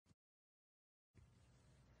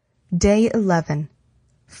Day 11.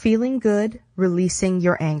 Feeling good, releasing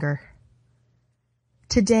your anger.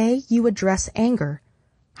 Today you address anger,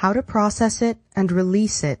 how to process it and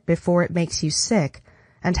release it before it makes you sick,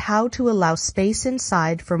 and how to allow space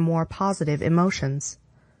inside for more positive emotions.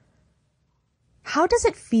 How does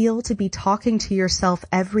it feel to be talking to yourself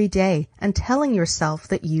every day and telling yourself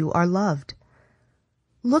that you are loved?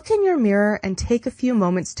 Look in your mirror and take a few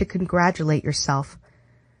moments to congratulate yourself.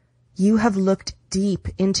 You have looked deep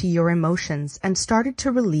into your emotions and started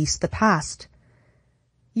to release the past.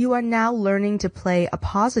 You are now learning to play a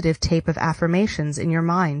positive tape of affirmations in your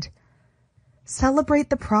mind. Celebrate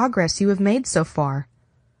the progress you have made so far.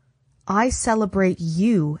 I celebrate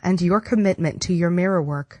you and your commitment to your mirror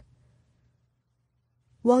work.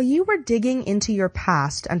 While you were digging into your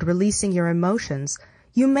past and releasing your emotions,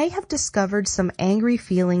 you may have discovered some angry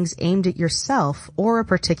feelings aimed at yourself or a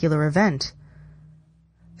particular event.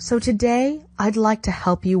 So today, I'd like to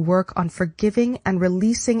help you work on forgiving and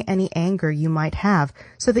releasing any anger you might have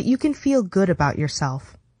so that you can feel good about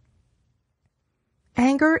yourself.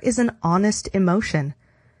 Anger is an honest emotion,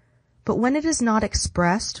 but when it is not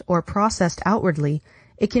expressed or processed outwardly,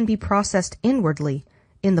 it can be processed inwardly,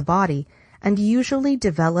 in the body, and usually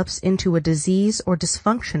develops into a disease or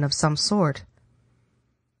dysfunction of some sort.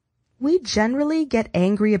 We generally get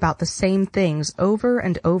angry about the same things over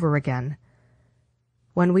and over again.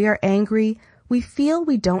 When we are angry, we feel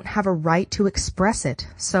we don't have a right to express it,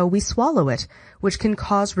 so we swallow it, which can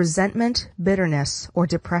cause resentment, bitterness, or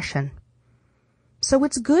depression. So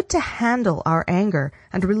it's good to handle our anger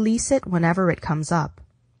and release it whenever it comes up.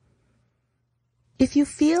 If you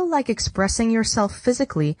feel like expressing yourself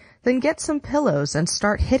physically, then get some pillows and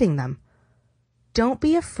start hitting them. Don't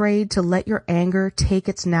be afraid to let your anger take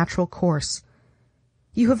its natural course.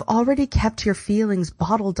 You have already kept your feelings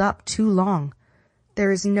bottled up too long.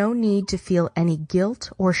 There is no need to feel any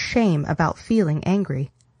guilt or shame about feeling angry.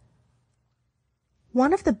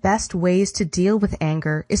 One of the best ways to deal with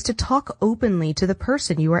anger is to talk openly to the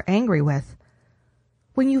person you are angry with.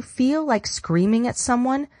 When you feel like screaming at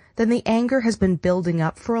someone, then the anger has been building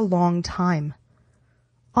up for a long time.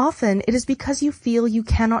 Often it is because you feel you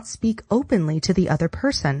cannot speak openly to the other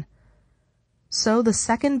person. So the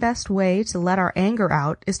second best way to let our anger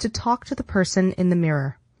out is to talk to the person in the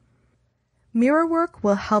mirror. Mirror work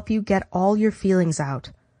will help you get all your feelings out.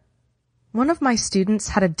 One of my students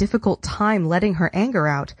had a difficult time letting her anger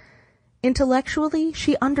out. Intellectually,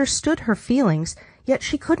 she understood her feelings, yet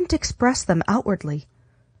she couldn't express them outwardly.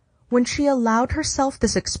 When she allowed herself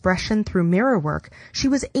this expression through mirror work, she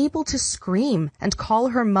was able to scream and call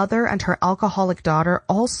her mother and her alcoholic daughter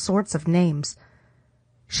all sorts of names.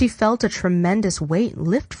 She felt a tremendous weight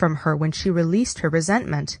lift from her when she released her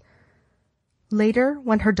resentment. Later,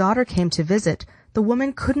 when her daughter came to visit, the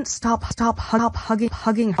woman couldn't stop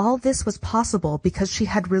hugging her. All this was possible because she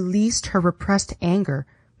had released her repressed anger,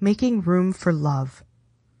 making room for love.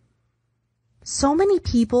 So many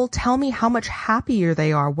people tell me how much happier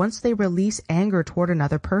they are once they release anger toward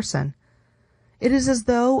another person. It is as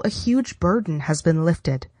though a huge burden has been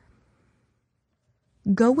lifted.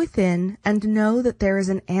 Go within and know that there is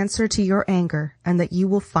an answer to your anger and that you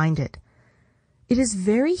will find it. It is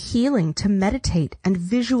very healing to meditate and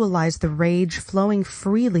visualize the rage flowing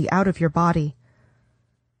freely out of your body.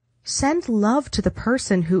 Send love to the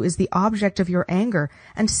person who is the object of your anger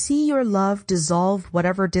and see your love dissolve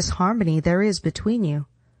whatever disharmony there is between you.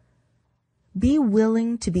 Be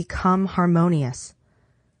willing to become harmonious.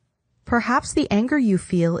 Perhaps the anger you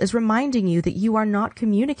feel is reminding you that you are not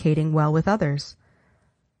communicating well with others.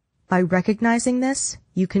 By recognizing this,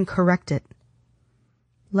 you can correct it.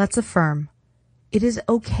 Let's affirm. It is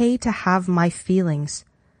okay to have my feelings.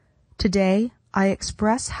 Today, I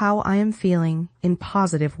express how I am feeling in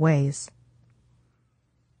positive ways.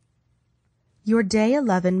 Your Day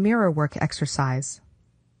 11 Mirror Work Exercise.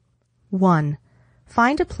 1.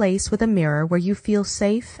 Find a place with a mirror where you feel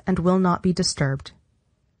safe and will not be disturbed.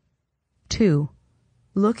 2.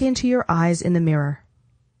 Look into your eyes in the mirror.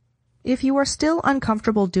 If you are still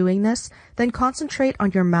uncomfortable doing this, then concentrate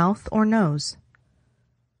on your mouth or nose.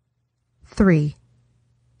 3.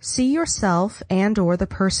 See yourself and/or the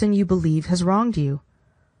person you believe has wronged you.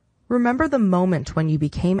 Remember the moment when you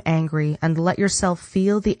became angry and let yourself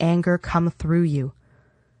feel the anger come through you.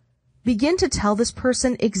 Begin to tell this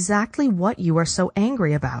person exactly what you are so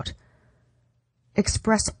angry about.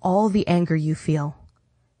 Express all the anger you feel.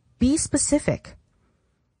 Be specific.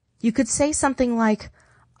 You could say something like,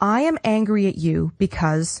 I am angry at you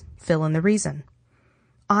because fill in the reason.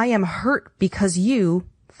 I am hurt because you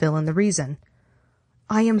fill in the reason.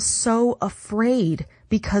 I am so afraid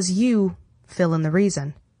because you fill in the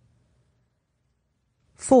reason.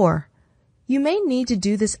 4. You may need to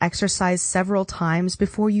do this exercise several times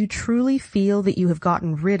before you truly feel that you have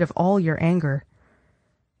gotten rid of all your anger.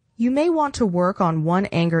 You may want to work on one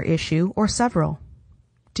anger issue or several.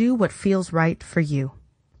 Do what feels right for you.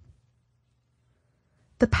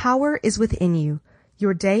 The power is within you.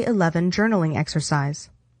 Your Day 11 journaling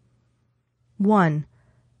exercise. 1.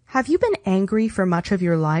 Have you been angry for much of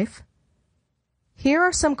your life? Here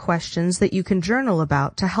are some questions that you can journal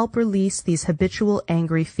about to help release these habitual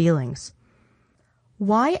angry feelings.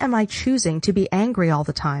 Why am I choosing to be angry all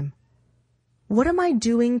the time? What am I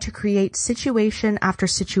doing to create situation after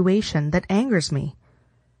situation that angers me?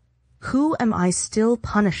 Who am I still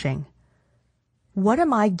punishing? What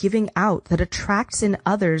am I giving out that attracts in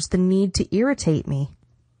others the need to irritate me?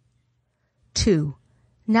 2.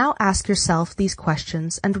 Now ask yourself these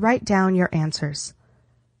questions and write down your answers.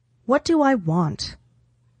 What do I want?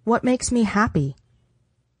 What makes me happy?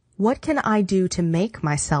 What can I do to make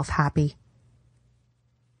myself happy?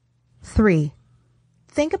 3.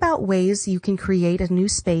 Think about ways you can create a new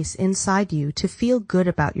space inside you to feel good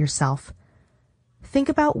about yourself. Think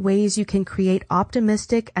about ways you can create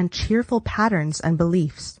optimistic and cheerful patterns and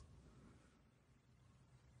beliefs.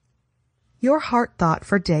 Your heart thought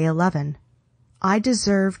for Day 11. I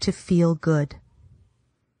deserve to feel good.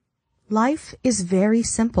 Life is very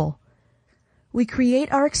simple. We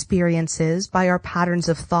create our experiences by our patterns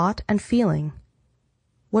of thought and feeling.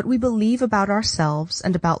 What we believe about ourselves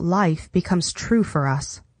and about life becomes true for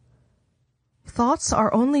us. Thoughts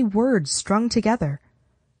are only words strung together.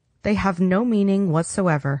 They have no meaning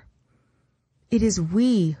whatsoever. It is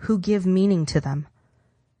we who give meaning to them.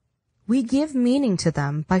 We give meaning to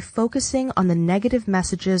them by focusing on the negative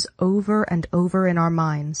messages over and over in our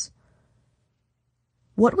minds.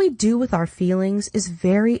 What we do with our feelings is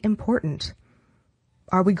very important.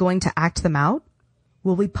 Are we going to act them out?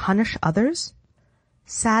 Will we punish others?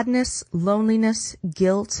 Sadness, loneliness,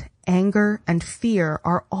 guilt, anger, and fear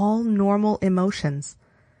are all normal emotions.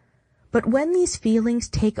 But when these feelings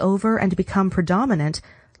take over and become predominant,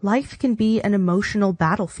 life can be an emotional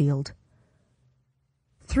battlefield.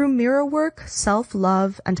 Through mirror work,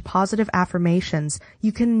 self-love, and positive affirmations,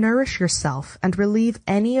 you can nourish yourself and relieve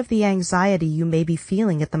any of the anxiety you may be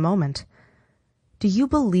feeling at the moment. Do you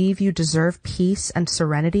believe you deserve peace and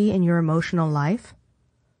serenity in your emotional life?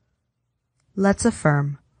 Let's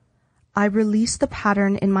affirm. I release the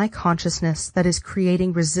pattern in my consciousness that is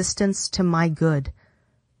creating resistance to my good.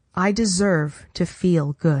 I deserve to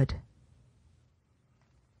feel good.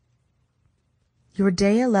 Your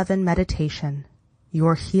Day 11 meditation,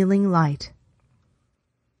 your healing light.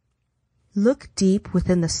 Look deep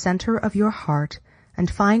within the center of your heart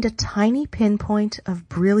and find a tiny pinpoint of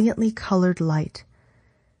brilliantly colored light.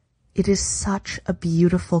 It is such a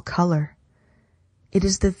beautiful color. It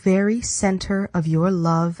is the very center of your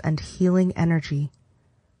love and healing energy.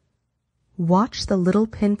 Watch the little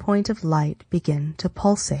pinpoint of light begin to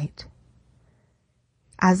pulsate.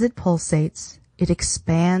 As it pulsates, it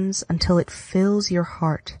expands until it fills your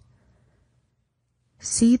heart.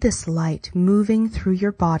 See this light moving through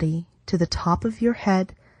your body to the top of your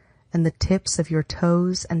head and the tips of your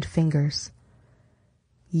toes and fingers.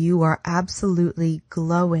 You are absolutely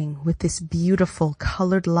glowing with this beautiful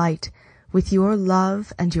colored light with your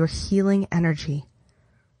love and your healing energy.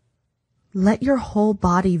 Let your whole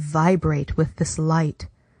body vibrate with this light.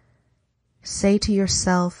 Say to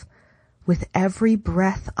yourself, with every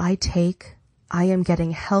breath I take, I am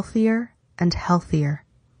getting healthier and healthier.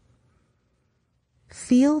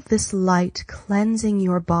 Feel this light cleansing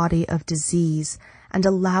your body of disease and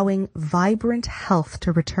allowing vibrant health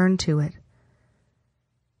to return to it.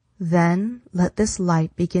 Then let this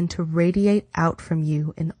light begin to radiate out from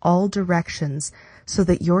you in all directions so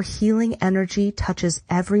that your healing energy touches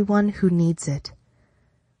everyone who needs it.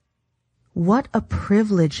 What a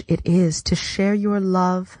privilege it is to share your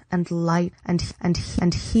love and light and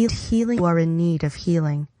healing who are in need of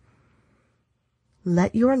healing.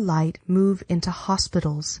 Let your light move into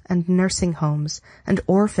hospitals and nursing homes and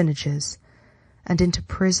orphanages and into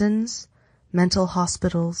prisons, mental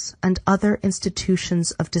hospitals, and other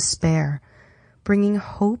institutions of despair, bringing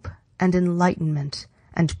hope and enlightenment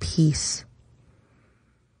and peace.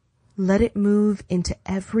 Let it move into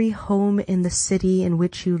every home in the city in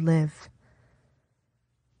which you live.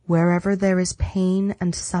 Wherever there is pain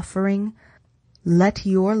and suffering, let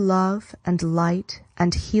your love and light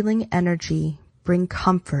and healing energy bring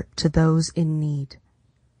comfort to those in need.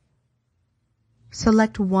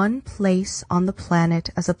 Select one place on the planet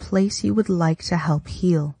as a place you would like to help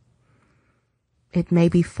heal. It may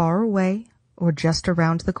be far away or just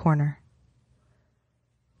around the corner.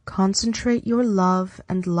 Concentrate your love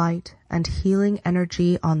and light and healing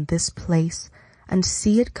energy on this place and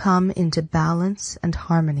see it come into balance and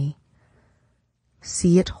harmony.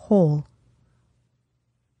 See it whole.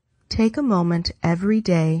 Take a moment every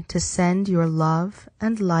day to send your love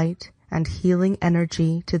and light and healing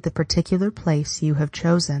energy to the particular place you have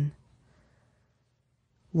chosen.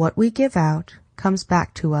 What we give out comes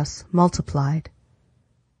back to us multiplied.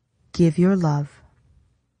 Give your love,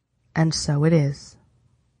 and so it is.